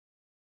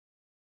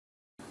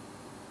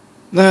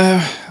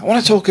Now, I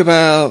want to talk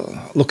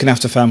about looking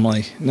after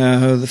family.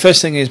 Now, the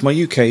first thing is my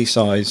UK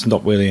side is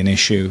not really an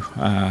issue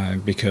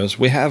because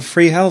we have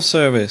free health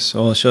service,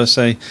 or should I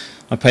say,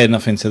 I paid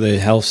enough into the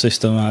health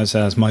system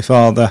as my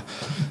father,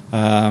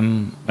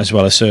 as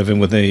well as serving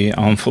with the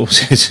armed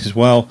forces as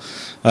well.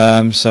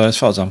 So as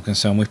far as I'm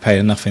concerned, we've paid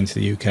enough into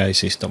the UK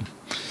system.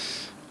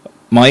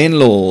 My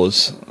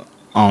in-laws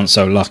aren't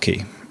so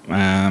lucky.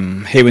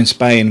 Here in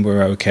Spain,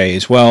 we're okay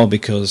as well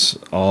because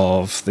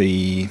of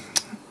the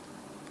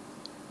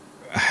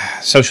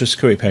social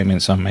security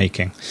payments I'm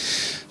making.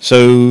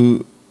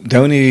 So the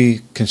only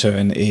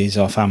concern is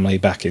our family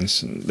back in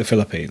the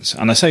Philippines,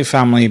 and I say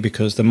family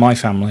because they're my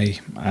family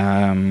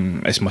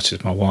as much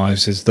as my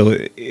wife's, is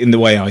in the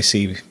way I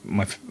see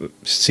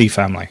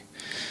family.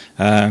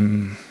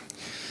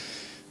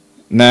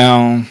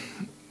 Now,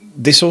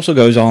 this also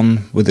goes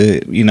on with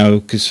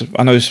because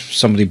I know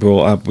somebody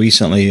brought up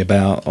recently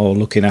about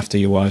looking after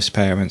your wife's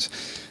parents.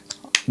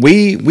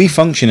 We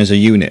function as a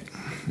unit.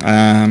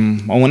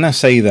 And when I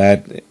say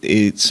that,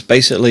 it's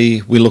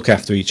basically we look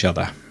after each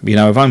other.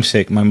 If I'm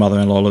sick, my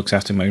mother-in-law looks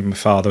after me, my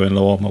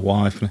father-in-law, my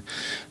wife.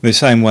 The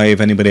same way, if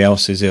anybody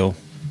else is ill,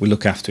 we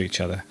look after each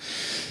other.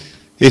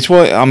 It's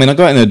what I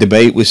got in a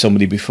debate with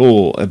somebody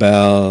before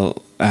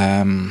about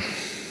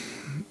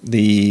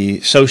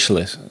the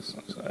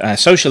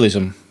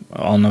socialism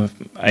on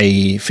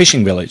a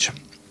fishing village.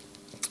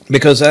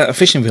 Because at a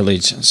fishing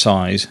village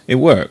size, it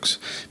works.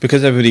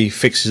 Because everybody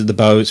fixes the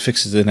boats,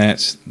 fixes the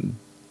nets,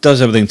 does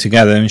everything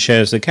together and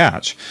shares the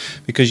catch.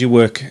 Because you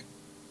work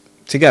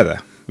together,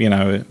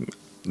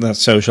 that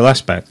social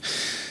aspect.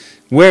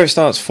 Where it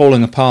starts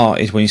falling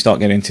apart is when you start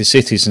getting into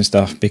cities and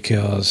stuff,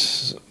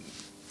 because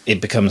it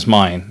becomes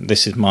mine.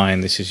 This is mine,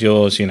 this is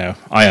yours,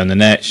 I own the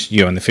nets,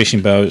 you own the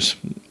fishing boats,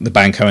 the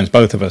bank owns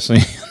both of us.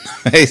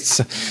 It's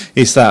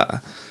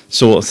that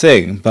sort of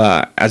thing.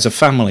 But as a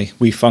family,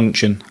 we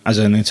function as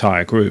an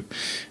entire group.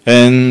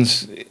 And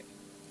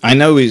I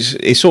know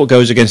it sort of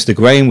goes against the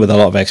grain with a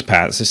lot of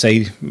expats to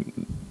say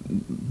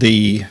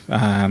the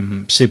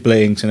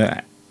siblings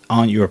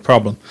aren't you a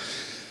problem.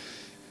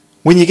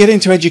 When you get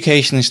into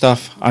education and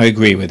stuff, I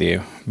agree with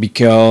you,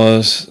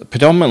 because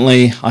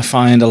predominantly I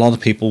find a lot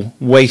of people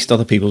waste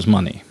other people's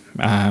money.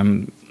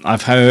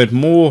 I've heard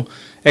more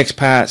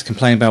expats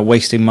complain about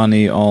wasting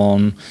money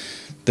on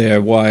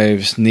their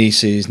wives,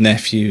 nieces,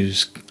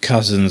 nephews,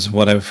 cousins,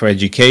 whatever, for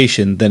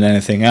education than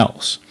anything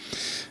else.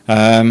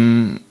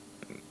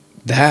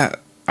 That,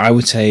 I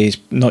would say, is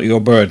not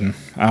your burden.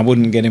 I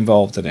wouldn't get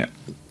involved in it.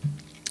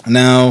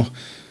 Now,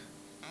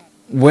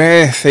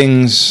 where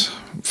things,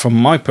 from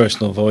my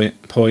personal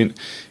point,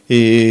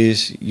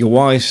 is your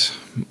wife's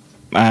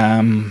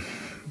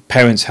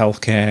parents'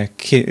 healthcare,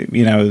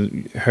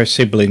 her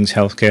siblings'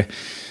 healthcare,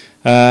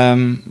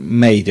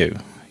 may do.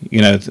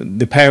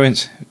 The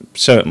parents,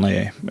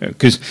 certainly.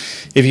 Because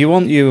if you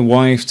want your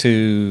wife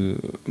to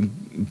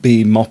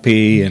be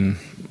moppy and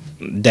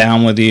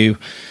down with you,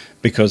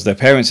 because their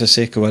parents are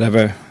sick or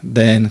whatever,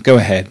 then go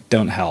ahead,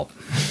 don't help,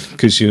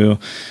 because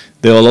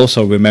they'll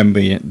also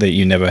remember that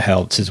you never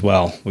helped as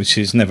well, which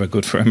is never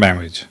good for a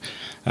marriage.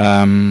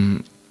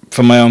 From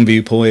my own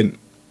viewpoint,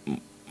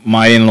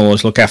 my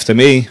in-laws look after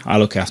me, I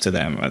look after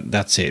them.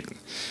 That's it.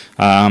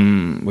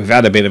 We've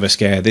had a bit of a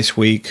scare this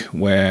week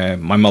where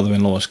my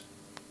mother-in-law is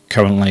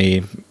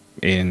currently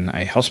in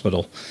a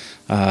hospital,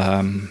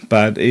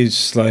 but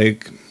it's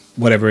like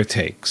whatever it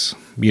takes.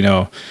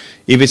 If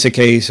it's a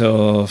case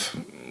of,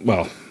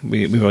 well,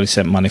 we've already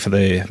sent money for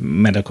the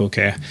medical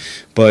care,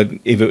 but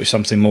if it was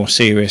something more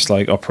serious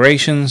like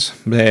operations,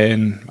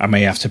 then I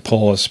may have to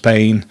pause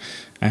Spain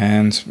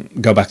and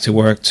go back to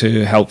work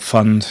to help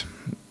fund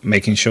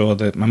making sure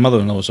that my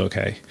mother-in-law is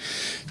okay.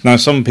 Now,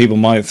 some people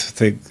might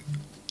think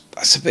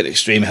that's a bit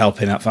extreme,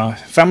 helping out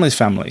family's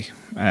family.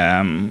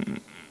 I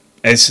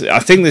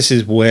think this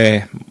is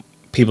where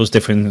people's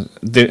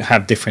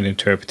have different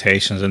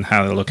interpretations on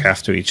how they look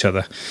after each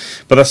other,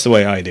 but that's the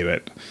way I do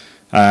it.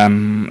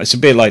 It's a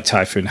bit like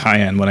Typhoon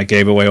Haiyan when I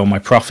gave away all my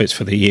profits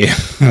for the year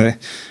for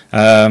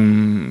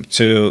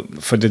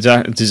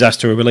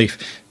disaster relief,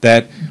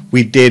 that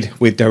we did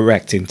with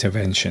direct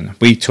intervention.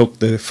 We took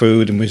the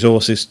food and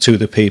resources to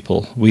the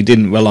people. We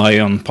didn't rely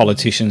on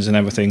politicians and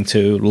everything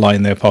to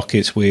line their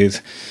pockets with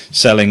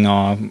selling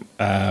our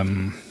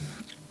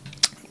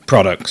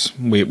products.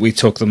 We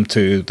took them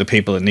to the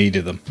people that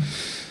needed them.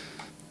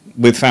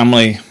 With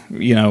family,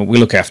 we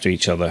look after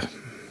each other.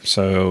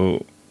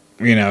 So,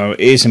 it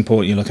is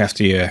important you look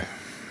after your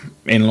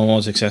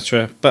in-laws,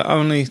 etc., but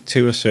only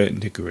to a certain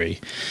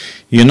degree.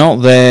 You're not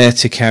there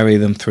to carry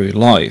them through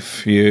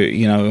life.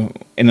 In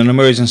an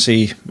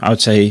emergency, I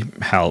would say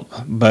help,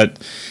 but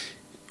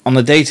on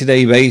a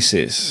day-to-day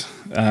basis,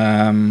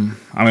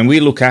 we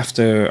look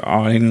after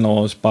our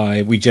in-laws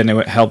by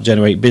help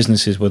generate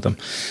businesses with them.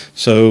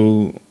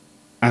 So,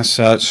 as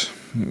such,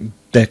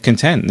 they're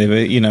content.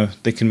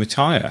 They can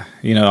retire.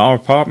 Our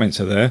apartments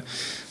are there.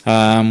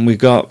 We've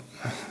got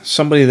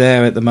somebody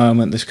there at the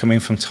moment that's coming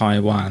from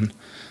Taiwan.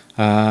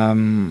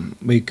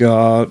 We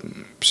got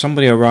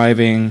somebody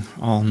arriving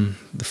on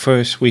the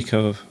first week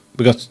of.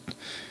 We got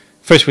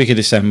first week of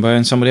December,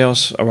 and somebody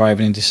else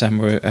arriving in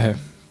December,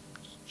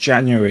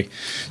 January.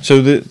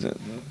 So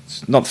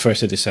not the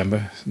 1st of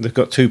December. They've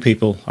got 2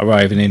 people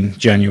arriving in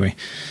January.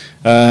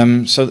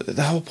 So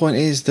the whole point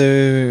is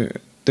there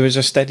is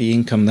a steady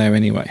income there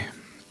anyway.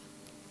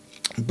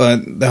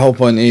 But the whole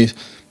point is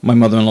my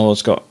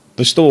mother-in-law's got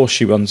the store.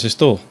 She runs the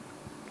store.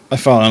 My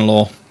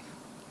father-in-law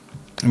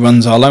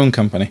runs our loan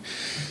company.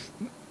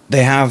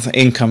 They have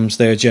incomes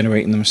they're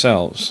generating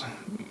themselves.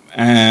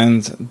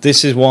 And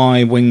this is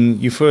why when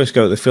you first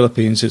go to the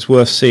Philippines, it's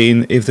worth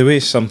seeing if there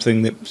is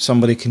something that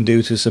somebody can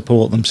do to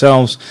support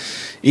themselves,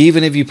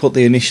 even if you put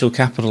the initial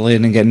capital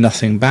in and get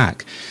nothing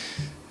back.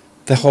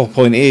 The whole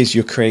point is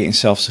you're creating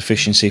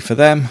self-sufficiency for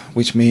them,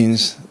 which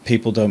means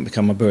people don't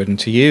become a burden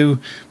to you,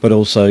 but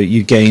also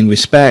you gain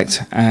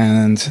respect,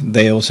 and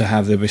they also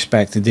have the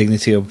respect and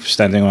dignity of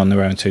standing on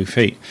their own 2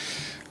 feet.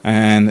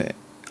 And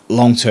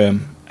long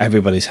term,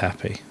 everybody's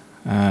happy.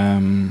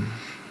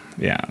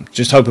 Yeah,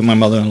 just hoping my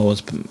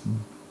mother-in-law's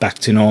back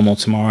to normal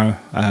tomorrow,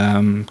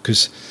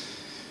 because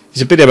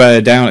it's a bit of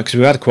a downer, because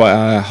we had quite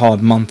a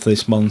hard month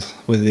this month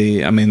with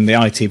the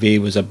ITV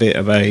was a bit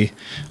of a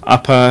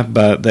upper,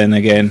 but then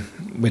again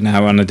we're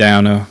now on a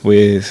downer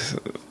with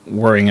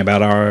worrying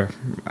about our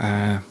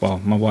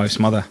my wife's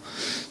mother.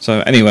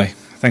 So anyway,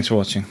 thanks for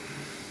watching.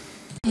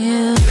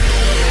 Yeah.